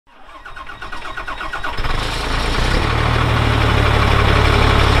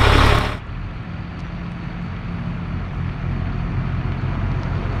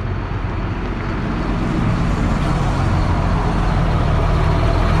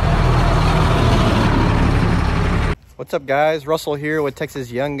What's up guys, Russell here with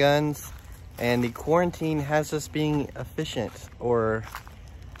Texas Young Guns, and the quarantine has us being efficient, or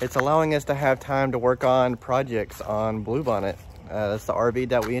it's allowing us to have time to work on projects on Bluebonnet. That's the RV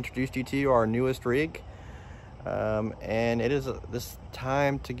that we introduced you to, our newest rig, and it is this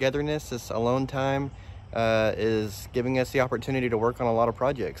time togetherness, this alone time is giving us the opportunity to work on a lot of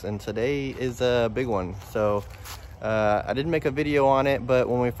projects, and today is a big one. So I didn't make a video on it, but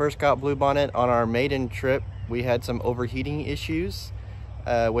when we first got Bluebonnet on our maiden trip, we had some overheating issues,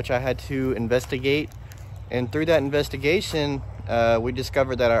 which I had to investigate. And through that investigation, we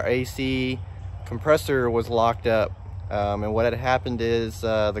discovered that our AC compressor was locked up. And what had happened is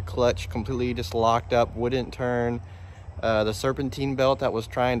the clutch completely just locked up, wouldn't turn. The serpentine belt that was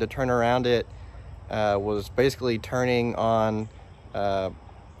trying to turn around it was basically turning on a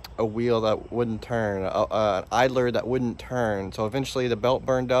wheel that wouldn't turn, an idler that wouldn't turn. So eventually the belt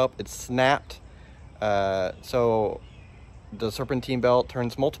burned up, it snapped. So the serpentine belt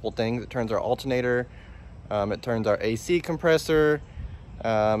turns multiple things. It turns our alternator, it turns our AC compressor,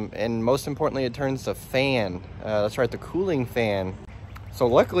 and most importantly, it turns the fan. That's right, the cooling fan. So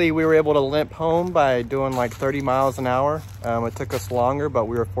luckily we were able to limp home by doing like 30 miles an hour. It took us longer, but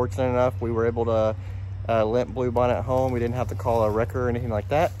we were fortunate enough we were able to limp Bluebonnet home. We didn't have to call a wrecker or anything like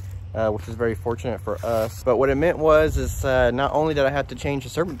that, which is very fortunate for us. But what it meant was not only did I have to change the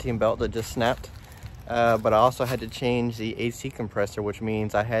serpentine belt that just snapped, but I also had to change the AC compressor, which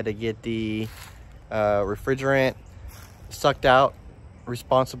means I had to get the refrigerant sucked out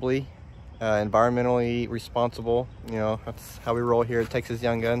responsibly, environmentally responsible. You know, that's how we roll here at Texas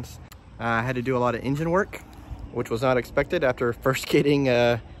Young Guns. I had to do a lot of engine work, which was not expected after first getting,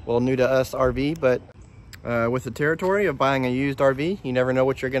 well, new to us RV, but with the territory of buying a used RV, you never know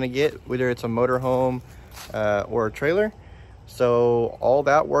what you're gonna get, whether it's a motorhome or a trailer. So all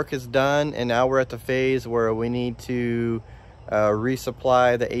that work is done, and now we're at the phase where we need to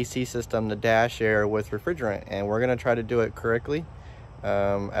resupply the AC system, the dash air, with refrigerant, and we're gonna try to do it correctly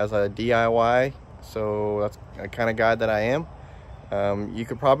as a DIY. So that's the kind of guy that I am. You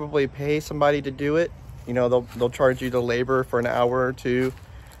could probably pay somebody to do it. You know, they'll charge you the labor for an hour or two,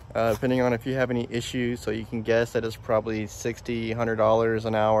 depending on if you have any issues. So you can guess that it's probably $60, $100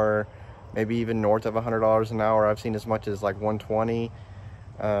 an hour, maybe even north of $100 an hour. I've seen as much as like $120.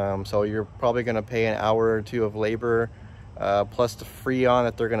 So you're probably going to pay an hour or two of labor, plus the Freon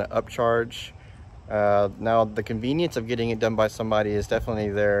that they're going to upcharge. Now the convenience of getting it done by somebody is definitely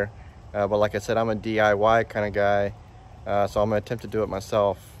there, but like I said, I'm a DIY kind of guy, so I'm going to attempt to do it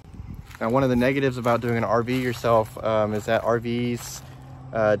myself. Now, one of the negatives about doing an RV yourself is that RVs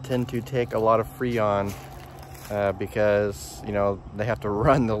tend to take a lot of Freon, because, you know, they have to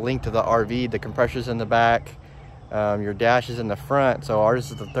run the length of the RV. The compressor's in the back, your dash is in the front. So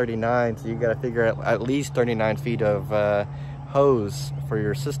ours is the 39, so you got to figure out at least 39 feet of hose for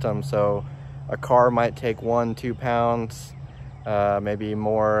your system. So a car might take 1-2 pounds, maybe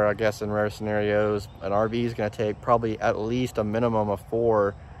more, I guess, in rare scenarios. An RV is going to take probably at least a minimum of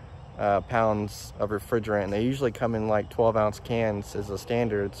 4 pounds of refrigerant, and they usually come in like 12-ounce cans as a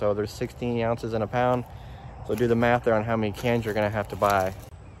standard. So there's 16 ounces in a pound. So do the math there on how many cans you're going to have to buy.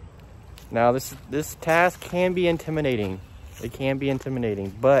 Now this task can be intimidating. It can be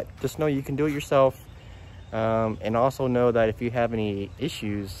intimidating, but just know you can do it yourself. And also know that if you have any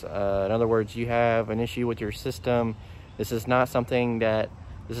issues, in other words, you have an issue with your system, this is not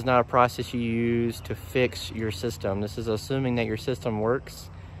a process you use to fix your system. This is assuming that your system works.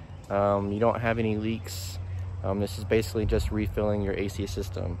 You don't have any leaks. This is basically just refilling your AC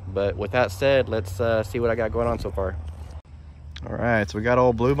system. But with that said, let's see what I got going on so far. All right, so we got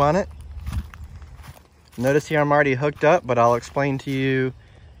old Bluebonnet. Notice here I'm already hooked up, but I'll explain to you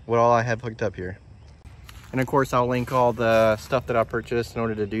what all I have hooked up here. And of course, I'll link all the stuff that I purchased in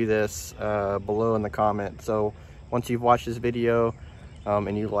order to do this below in the comments. So once you've watched this video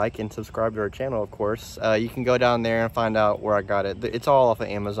and you like and subscribe to our channel, of course, you can go down there and find out where I got it. It's all off of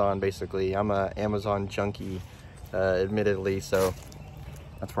Amazon, basically. I'm a Amazon junkie, admittedly, so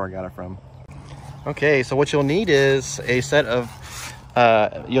that's where I got it from. Okay, so what you'll need is a set of,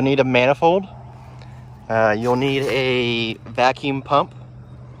 you'll need a manifold, you'll need a vacuum pump,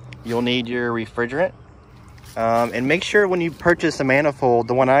 you'll need your refrigerant, and make sure when you purchase a manifold,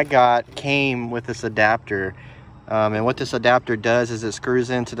 the one I got came with this adapter. And what this adapter does is it screws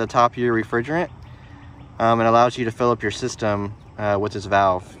into the top of your refrigerant and allows you to fill up your system with this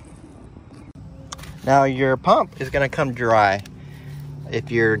valve. Now your pump is going to come dry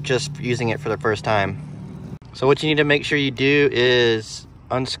if you're just using it for the first time. So what you need to make sure you do is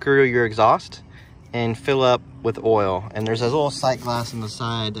unscrew your exhaust and fill up with oil. And there's a little sight glass on the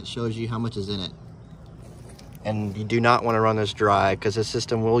side that shows you how much is in it. And you do not want to run this dry because the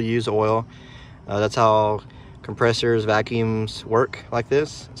system will use oil. That's how compressors, vacuums work like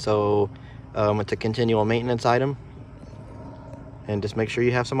this. So it's a continual maintenance item. And just make sure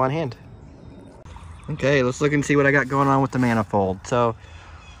you have some on hand. Okay, let's look and see what I got going on with the manifold. So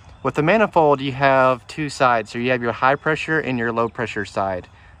with the manifold, you have two sides. So you have your high pressure and your low pressure side.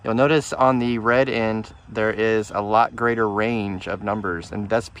 You'll notice on the red end, there is a lot greater range of numbers, and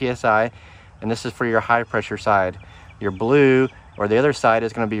that's PSI. And this is for your high pressure side. Your blue, or the other side,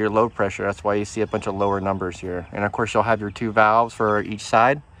 is going to be your low pressure. That's why you see a bunch of lower numbers here. And of course, you'll have your two valves for each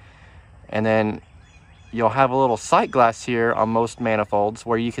side. And then you'll have a little sight glass here on most manifolds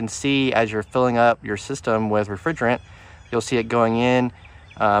where you can see as you're filling up your system with refrigerant, you'll see it going in.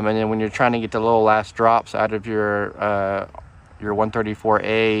 And then when you're trying to get the little last drops out of your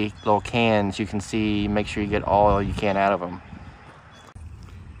 134A little cans, you can see, make sure you get all you can out of them.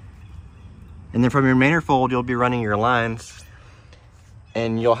 And then from your manifold, you'll be running your lines,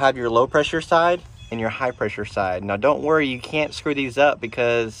 and you'll have your low pressure side and your high pressure side. Now don't worry, you can't screw these up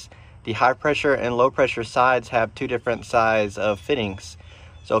because the high pressure and low pressure sides have two different size of fittings.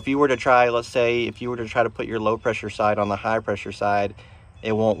 So if you were to try, let's say, if you were to try to put your low pressure side on the high pressure side,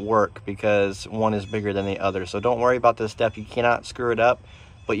 it won't work because one is bigger than the other. So don't worry about this step. You cannot screw it up,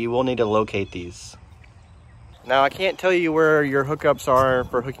 but you will need to locate these. Now I can't tell you where your hookups are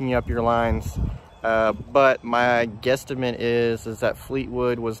for hooking up your lines, but my guesstimate is that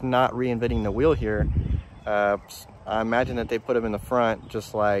Fleetwood was not reinventing the wheel here. I imagine that they put them in the front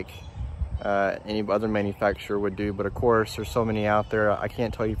just like any other manufacturer would do, but of course there's so many out there. I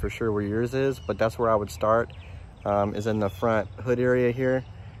can't tell you for sure where yours is, but that's where I would start, is in the front hood area here,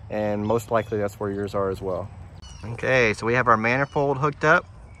 and most likely that's where yours are as well. Okay, so we have our manifold hooked up.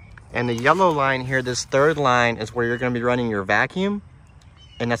 And the yellow line here, this third line, is where you're going to be running your vacuum.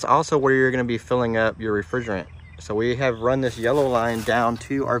 And that's also where you're going to be filling up your refrigerant. So we have run this yellow line down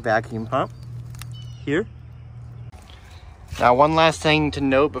to our vacuum pump here. Now, one last thing to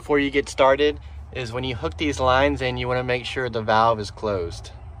note before you get started is when you hook these lines in, you want to make sure the valve is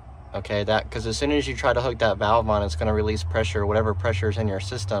closed. Okay, because as soon as you try to hook that valve on, it's going to release pressure, whatever pressure is in your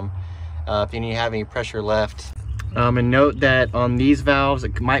system. If you have any pressure left. And note that on these valves,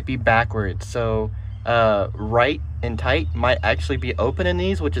 it might be backwards. So right and tight might actually be open in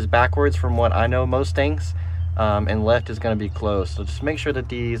these, which is backwards from what I know most things. And left is going to be closed. So just make sure that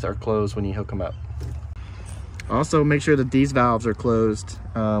these are closed when you hook them up. Also make sure that these valves are closed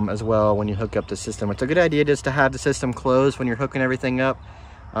as well when you hook up the system. It's a good idea just to have the system closed when you're hooking everything up,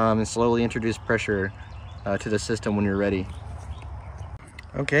 and slowly introduce pressure to the system when you're ready.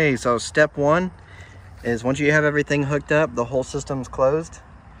 Okay, so step one is once you have everything hooked up, the whole system's closed,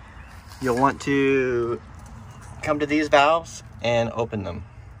 you'll want to come to these valves and open them.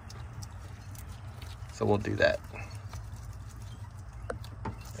 So we'll do that.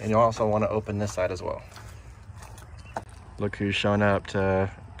 And you'll also want to open this side as well. Look who's showing up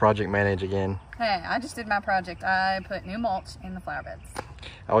to project manage again. Hey, I just did my project. I put new mulch in the flower beds.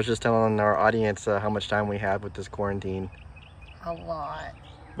 I was just telling our audience how much time we have with this quarantine. A lot.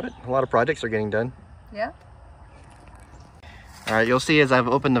 But a lot of projects are getting done. Yeah. All right, you'll see as I've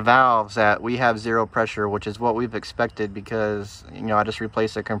opened the valves that we have zero pressure, which is what we've expected because, you know, I just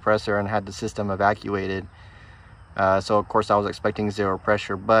replaced the compressor and had the system evacuated. So of course I was expecting zero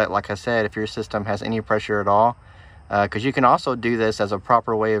pressure, but like I said, if your system has any pressure at all, because you can also do this as a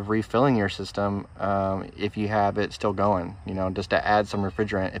proper way of refilling your system if you have it still going, you know, just to add some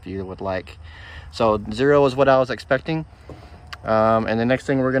refrigerant if you would like. So zero is what I was expecting. And the next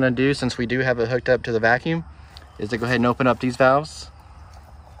thing we're gonna do, since we do have it hooked up to the vacuum, is to go ahead and open up these valves.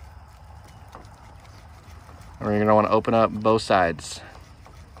 And we're gonna wanna open up both sides.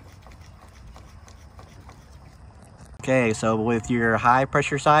 Okay, so with your high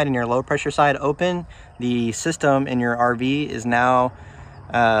pressure side and your low pressure side open, the system in your RV is now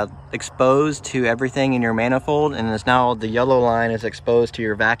exposed to everything in your manifold, and it's now the yellow line is exposed to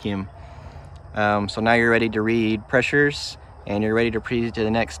your vacuum. So now you're ready to read pressures and you're ready to proceed to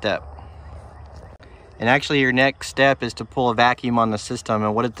the next step. And actually your next step is to pull a vacuum on the system.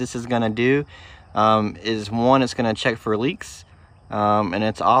 And what this is gonna do is one, it's gonna check for leaks. And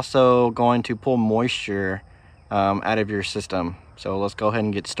it's also going to pull moisture out of your system. So let's go ahead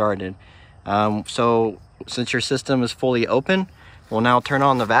and get started. So since your system is fully open, we'll now turn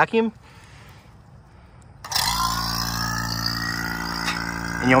on the vacuum.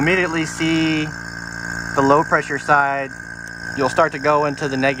 And you'll immediately see the low pressure side, you'll start to go into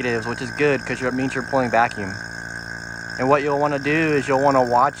the negatives, which is good because it means you're pulling vacuum. And what you'll want to do is you'll want to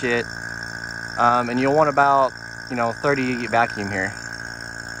watch it, and you'll want about, 30 vacuum here,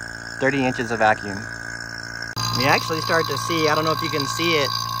 30 inches of vacuum. You actually start to see, I don't know if you can see it,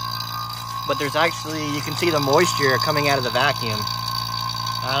 but there's actually, you can see the moisture coming out of the vacuum.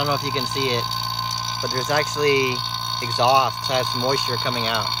 I don't know if you can see it, but there's actually exhaust has moisture coming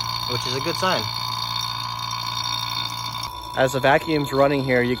out, which is a good sign. As the vacuum's running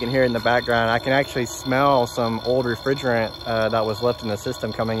here, you can hear it in the background. I can actually smell some old refrigerant that was left in the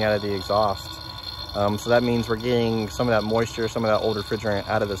system coming out of the exhaust. So that means we're getting some of that moisture, some of that old refrigerant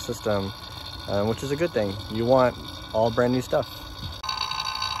out of the system, which is a good thing. You want all brand new stuff.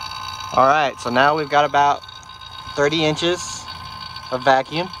 All right, so now we've got about 30 inches of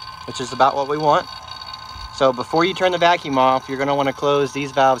vacuum, which is about what we want. So before you turn the vacuum off, you're gonna wanna close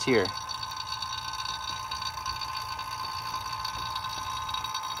these valves here.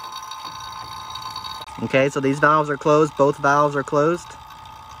 Okay, so these valves are closed, both valves are closed,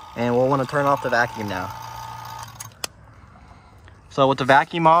 and we'll wanna turn off the vacuum now. So with the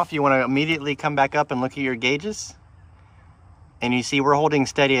vacuum off, you wanna immediately come back up and look at your gauges. And you see we're holding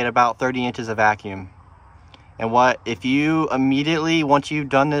steady at about 30 inches of vacuum. And if you immediately, once you've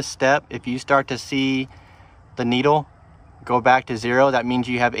done this step, if you start to see the needle go back to 0, that means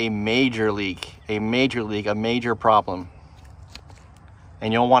you have a major leak, a major problem.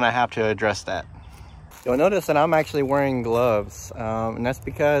 And you'll wanna have to address that. You'll notice that I'm actually wearing gloves, and that's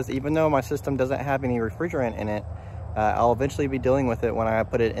because even though my system doesn't have any refrigerant in it, I'll eventually be dealing with it when I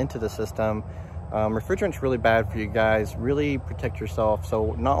put it into the system. Refrigerant's really bad for you guys. Really protect yourself.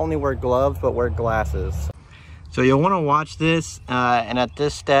 So not only wear gloves, but wear glasses. So you'll want to watch this, and at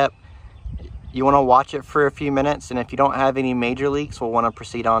this step, you want to watch it for a few minutes, and if you don't have any major leaks, we'll want to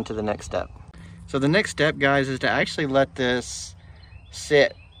proceed on to the next step. So the next step, guys, is to actually let this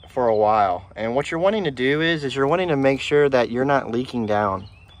sit for a while. And what you're wanting to do is you're wanting to make sure that you're not leaking down,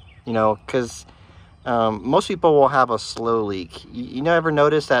 you know, because most people will have a slow leak. You never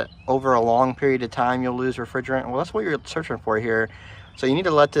notice that over a long period of time you'll lose refrigerant? Well, that's what you're searching for here. So you need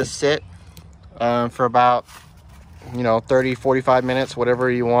to let this sit for about, you know, 30, 45 minutes,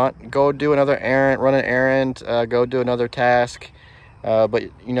 whatever you want. Go do another errand, run an errand, go do another task. But,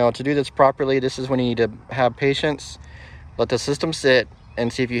 you know, to do this properly, this is when you need to have patience, let the system sit,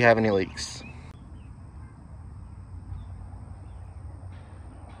 and see if you have any leaks.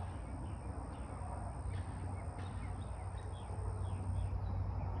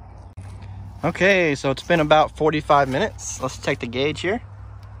 Okay, so it's been about 45 minutes. Let's check the gauge here.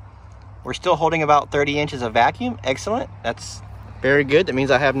 We're still holding about 30 inches of vacuum. Excellent. That's very good. That means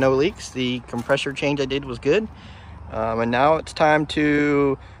I have no leaks. The compressor change I did was good. And now it's time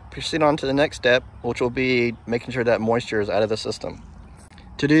to proceed on to the next step, which will be making sure that moisture is out of the system.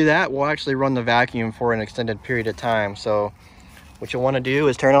 To do that, we'll actually run the vacuum for an extended period of time. So what you'll want to do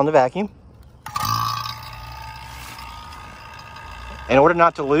is turn on the vacuum. In order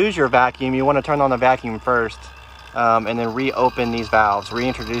not to lose your vacuum, you want to turn on the vacuum first, and then reopen these valves,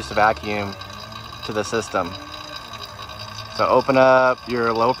 reintroduce the vacuum to the system. So open up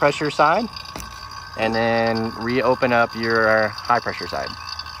your low pressure side, and then reopen up your high pressure side.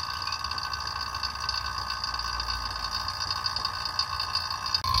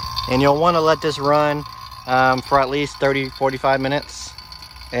 And you'll want to let this run for at least 30-45 minutes.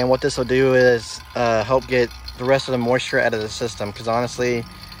 And what this will do is help get the rest of the moisture out of the system, because honestly,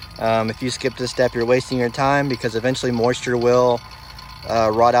 if you skip this step, you're wasting your time, because eventually moisture will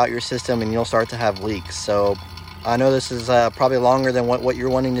rot out your system and you'll start to have leaks. So I know this is probably longer than what you're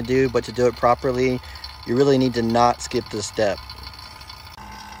wanting to do, but to do it properly, you really need to not skip this step.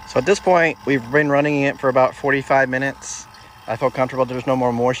 So at this point, we've been running it for about 45 minutes. I feel comfortable there's no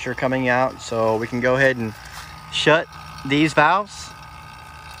more moisture coming out, so we can go ahead and shut these valves.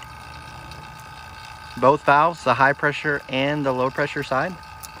 Both valves, the high pressure and the low pressure side.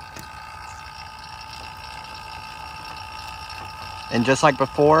 And just like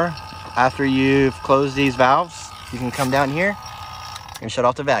before, after you've closed these valves, you can come down here and shut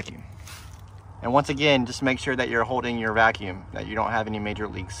off the vacuum. And once again, just make sure that you're holding your vacuum, that you don't have any major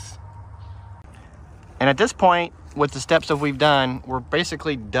leaks. And at this point, with the steps that we've done, we're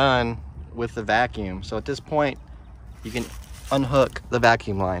basically done with the vacuum. So at this point, you can unhook the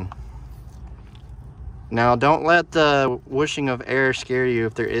vacuum line. Now, don't let the whooshing of air scare you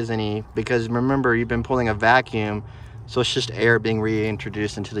if there is any, because remember, you've been pulling a vacuum, so it's just air being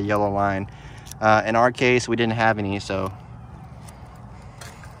reintroduced into the yellow line. In our case, we didn't have any, so.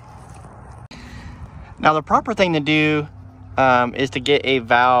 Now, the proper thing to do is to get a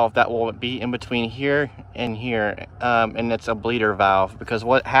valve that will be in between here and here, and it's a bleeder valve, because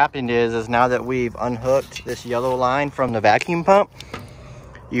what happened is now that we've unhooked this yellow line from the vacuum pump,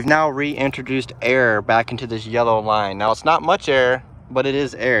 you've now reintroduced air back into this yellow line. Now, it's not much air, but it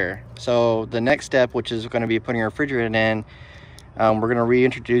is air. So the next step, which is going to be putting a refrigerant in, we're going to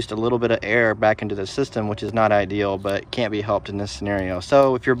reintroduce a little bit of air back into the system, which is not ideal, but can't be helped in this scenario.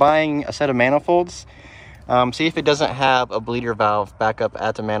 So if you're buying a set of manifolds, see if it doesn't have a bleeder valve back up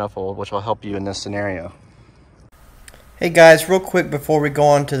at the manifold, which will help you in this scenario. Hey guys, real quick before we go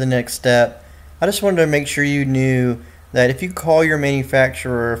on to the next step, I just wanted to make sure you knew that if you call your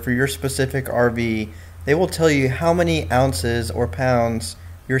manufacturer for your specific RV, they will tell you how many ounces or pounds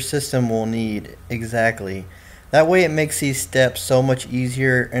your system will need exactly. That way it makes these steps so much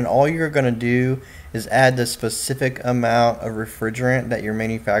easier, and all you're going to do is add the specific amount of refrigerant that your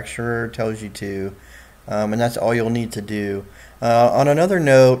manufacturer tells you to, and that's all you'll need to do. On another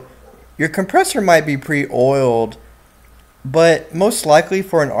note, your compressor might be pre-oiled, but most likely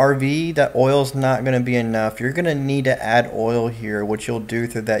for an RV, that oil's not going to be enough. You're going to need to add oil here, which you'll do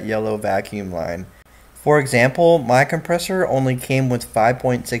through that yellow vacuum line. For example, my compressor only came with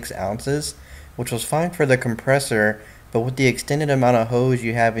 5.6 ounces, which was fine for the compressor, but with the extended amount of hose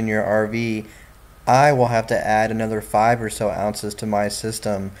you have in your RV, I will have to add another 5 or so ounces to my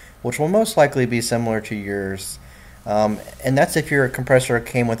system, which will most likely be similar to yours. And that's if your compressor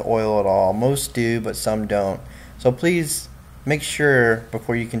came with oil at all. Most do, but some don't. So please make sure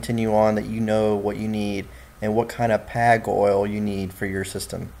before you continue on that you know what you need and what kind of PAG oil you need for your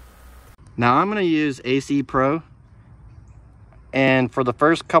system. Now I'm going to use AC Pro, and for the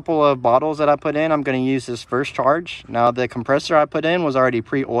first couple of bottles that I put in, I'm going to use this first charge. Now the compressor I put in was already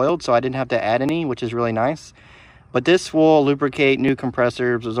pre-oiled, so I didn't have to add any, which is really nice. But this will lubricate new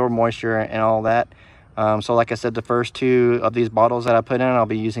compressors, absorb moisture and all that. So like I said, the first 2 of these bottles that I put in, I'll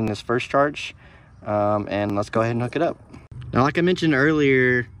be using this first charge. And let's go ahead and hook it up. Now, like I mentioned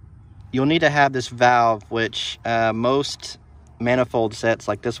earlier, you'll need to have this valve, which most manifold sets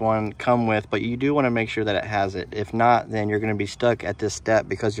like this one come with, but you do want to make sure that it has it. If not, then you're going to be stuck at this step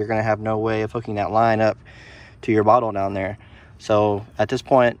because you're going to have no way of hooking that line up to your bottle down there. So at this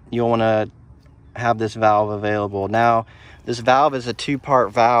point, you'll want to have this valve available. Now, this valve is a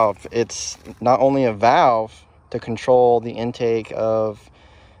 2-part valve. It's not only a valve to control the intake of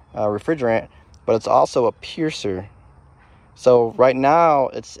refrigerant, but it's also a piercer. So right now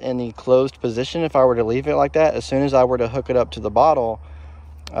it's in the closed position. If I were to leave it like that, as soon as I were to hook it up to the bottle,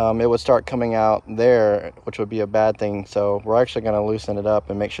 it would start coming out there, which would be a bad thing. So we're actually going to loosen it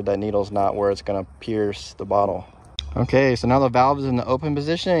up and make sure that needle's not where it's going to pierce the bottle. Okay, so now the valve is in the open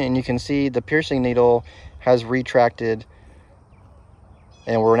position, and you can see the piercing needle has retracted,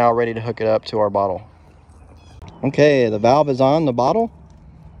 and we're now ready to hook it up to our bottle. Okay, the valve is on the bottle.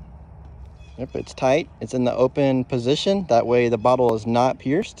 Yep, it's tight. It's in the open position. That way the bottle is not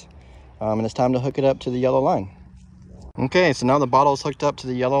pierced. And it's time to hook it up to the yellow line. Okay, so now the bottle is hooked up to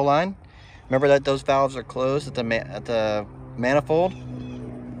the yellow line. Remember that those valves are closed at the manifold.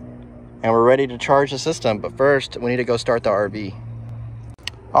 And we're ready to charge the system. But first, we need to go start the RV.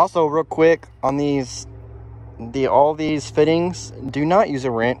 Also, real quick, on all these fittings, do not use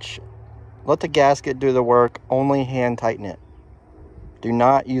a wrench. Let the gasket do the work. Only hand tighten it. Do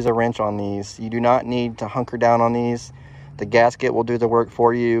not use a wrench on these. You do not need to hunker down on these. The gasket will do the work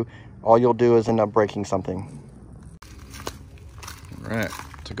for you. All you'll do is end up breaking something. All right,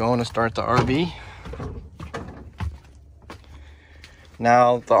 so going to start the RV.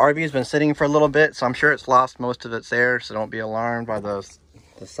 Now, the RV has been sitting for a little bit, so I'm sure it's lost most of its air, so don't be alarmed by the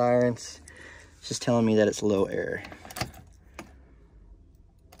sirens. It's just telling me that it's low air.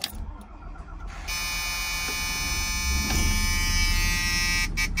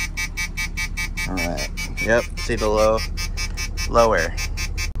 All right, yep, see the low air.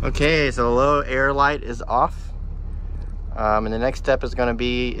 Okay, so the low air light is off. And the next step is going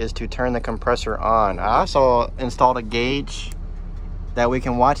to turn the compressor on. I also installed a gauge that we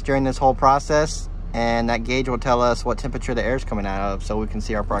can watch during this whole process, and that gauge will tell us what temperature the air is coming out of, so we can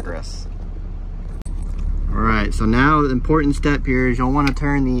see our progress. All right, so now the important step here is you'll want to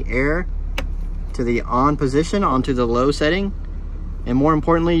turn the air to the on position onto the low setting. And more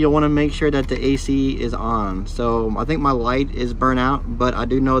importantly, you'll want to make sure that the AC is on. So I think my light is burnt out, but I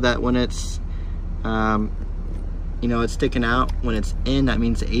do know that when it's, it's sticking out, when it's in, that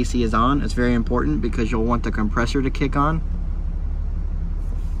means the AC is on. It's very important because you'll want the compressor to kick on.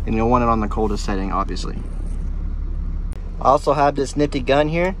 And you'll want it on the coldest setting, obviously. I also have this nifty gun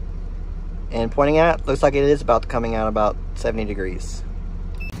here, and pointing at it, looks like it is coming out about 70 degrees.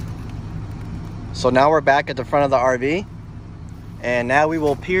 So now we're back at the front of the RV. And now we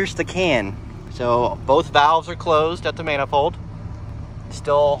will pierce the can. So both valves are closed at the manifold.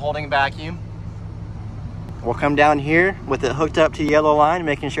 Still holding vacuum. We'll come down here with it hooked up to the yellow line,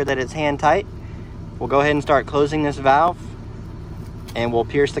 making sure that it's hand tight. We'll go ahead and start closing this valve. and we'll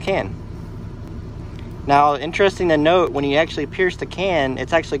pierce the can. Now, interesting to note, when you actually pierce the can,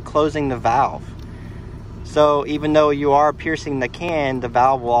 it's actually closing the valve. So even though you are piercing the can, the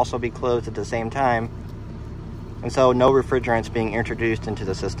valve will also be closed at the same time. And so no refrigerants being introduced into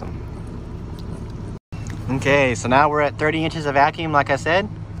the system. Okay, so now we're at 30 inches of vacuum, like I said.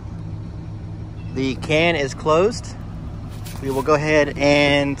 The can is closed. We will go ahead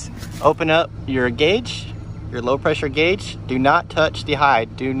and open up your gauge, your low pressure gauge. Do not touch the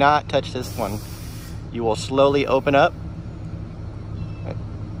hide. Do not touch this one. You will slowly open up.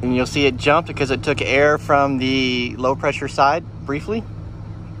 And you'll see it jump because it took air from the low pressure side briefly.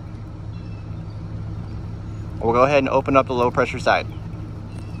 We'll go ahead and open up the low pressure side.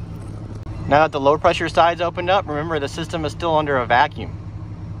 Now that the low pressure side's opened up, remember the system is still under a vacuum.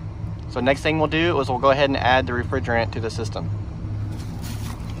 So next thing we'll do is we'll go ahead and add the refrigerant to the system.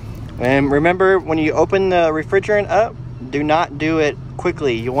 And remember, when you open the refrigerant up, do not do it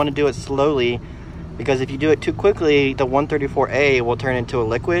quickly. You want to do it slowly, because if you do it too quickly, the 134A will turn into a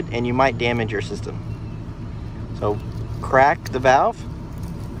liquid and you might damage your system. So crack the valve.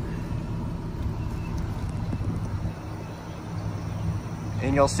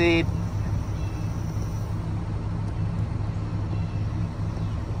 And you'll see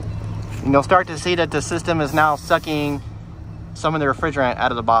and you'll start to see that the system is now sucking some of the refrigerant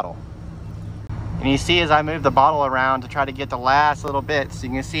out of the bottle. And you see as I move the bottle around to try to get the last little bits, you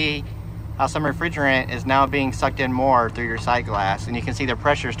can see how some refrigerant is now being sucked in more through your sight glass, and you can see the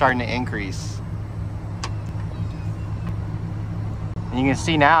pressure starting to increase. And you can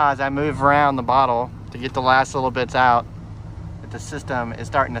see now as I move around the bottle to get the last little bits out, that the system is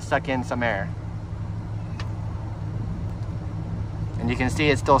starting to suck in some air. And you can see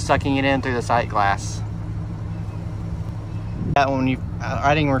it's still sucking it in through the sight glass. That when you're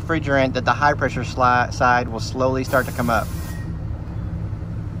adding refrigerant, that the high pressure side will slowly start to come up.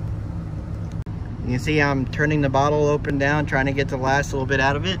 You can see I'm turning the bottle open down, trying to get the last little bit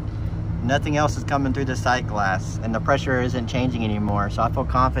out of it. Nothing else is coming through the sight glass, and the pressure isn't changing anymore, so I feel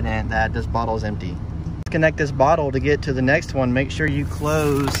confident that this bottle is empty. Disconnect this bottle to get to the next one. Make sure you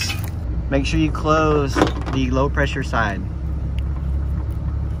close the low pressure side.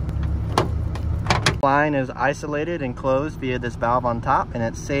 Line is isolated and closed via this valve on top, and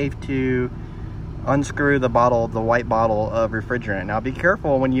it's safe to unscrew the bottle, the white bottle of refrigerant. Now be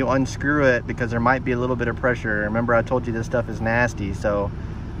careful when you unscrew it, because there might be a little bit of pressure. Remember, I told you this stuff is nasty, so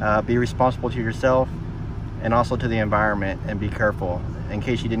be responsible to yourself and also to the environment, and be careful in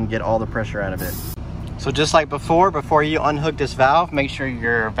case you didn't get all the pressure out of it. So just like before you unhook this valve, make sure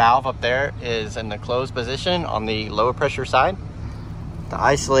your valve up there is in the closed position on the lower pressure side to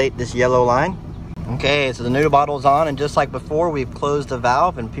isolate this yellow line. Okay, so the new bottle is on, and just like before, we've closed the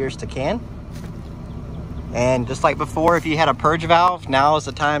valve and pierced the can. And just like before, if you had a purge valve, now is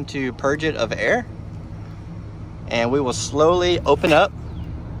the time to purge it of air. And we will slowly open up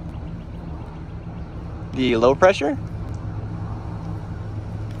the low pressure.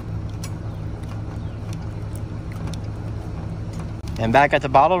 And back at the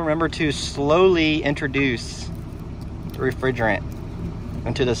bottle, remember to slowly introduce the refrigerant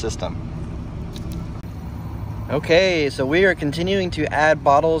into the system. Okay, so we are continuing to add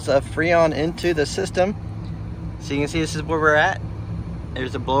bottles of Freon into the system. So you can see this is where we're at.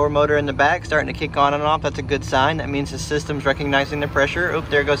 There's a blower motor in the back starting to kick on and off. That's a good sign. That means the system's recognizing the pressure. Oop,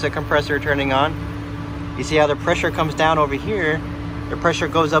 there goes the compressor turning on. You see how the pressure comes down over here? The pressure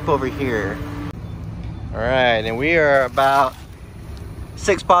goes up over here. All right, and we are about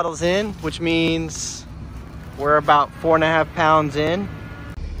 6 bottles in, which means we're about 4.5 pounds in.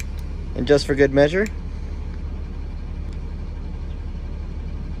 And just for good measure,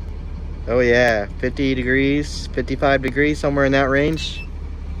 oh yeah, 50 degrees, 55 degrees, somewhere in that range.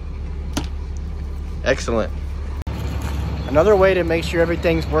 Excellent. Another way to make sure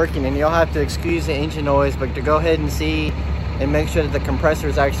everything's working, and you'll have to excuse the engine noise, but to go ahead and see and make sure that the compressor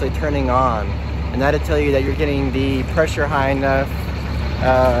is actually turning on. And that'll tell you that you're getting the pressure high enough,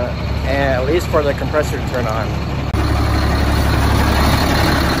 and at least for the compressor to turn on.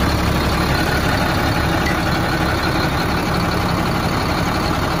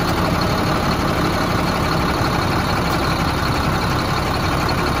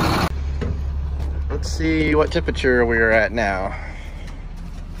 Let's see what temperature we're at now.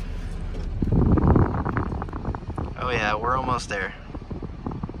 Oh yeah, we're almost there.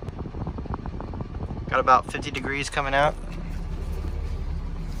 Got about 50 degrees coming out.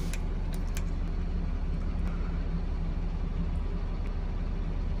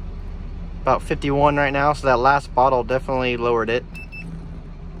 About 51 right now, so that last bottle definitely lowered it.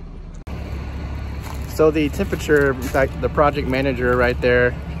 So the temperature, in fact, the project manager right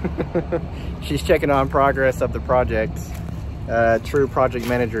there, she's checking on progress of the project, true project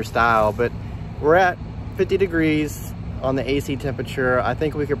manager style. But we're at 50 degrees on the AC temperature. I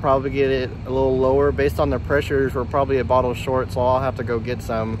think we could probably get it a little lower based on the pressures. We're probably a bottle short, so I'll have to go get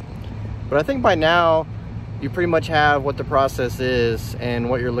some. But I think by now, you pretty much have what the process is and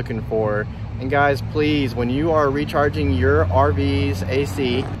what you're looking for. And guys, please, when you are recharging your RV's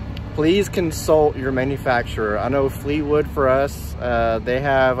AC, please consult your manufacturer. I know Fleetwood for us, they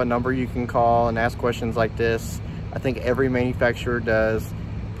have a number you can call and ask questions like this. I think every manufacturer does.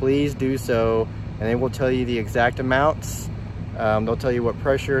 Please do so, and they will tell you the exact amounts. They'll tell you what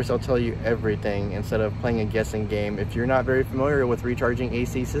pressures, they'll tell you everything instead of playing a guessing game if you're not very familiar with recharging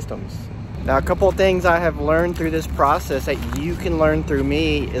AC systems. Now, a couple of things I have learned through this process that you can learn through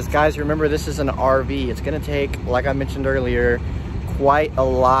me is, guys, remember this is an RV. It's gonna take, like I mentioned earlier, quite a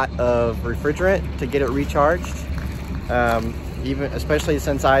lot of refrigerant to get it recharged, especially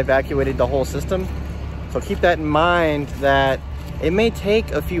since I evacuated the whole system. So keep that in mind, that it may take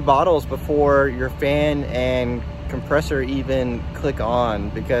a few bottles before your fan and compressor even click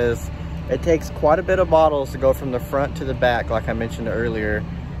on, because it takes quite a bit of bottles to go from the front to the back, like I mentioned earlier.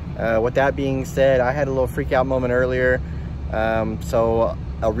 With that being said, I had a little freak out moment earlier. So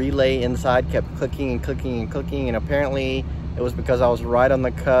a relay inside kept clicking and clicking and clicking, and apparently it was because I was right on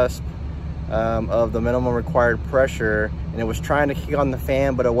the cusp of the minimum required pressure, and it was trying to kick on the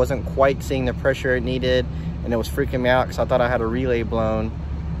fan, but it wasn't quite seeing the pressure it needed, and it was freaking me out because I thought I had a relay blown.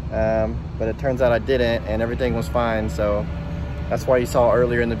 But it turns out I didn't, and everything was fine. So that's why you saw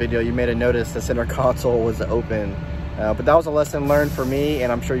earlier in the video, you made a notice the center console was open. But that was a lesson learned for me,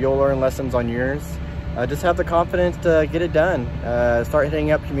 and I'm sure you'll learn lessons on yours. Just have the confidence to get it done. Start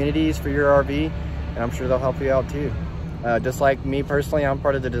hitting up communities for your RV, and I'm sure they'll help you out too. Just like me personally, I'm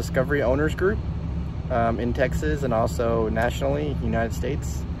part of the Discovery Owners Group in Texas and also nationally, United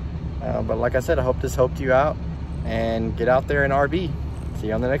States. But like I said, I hope this helped you out, and get out there in RV. See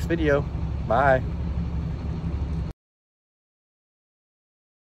you on the next video. Bye.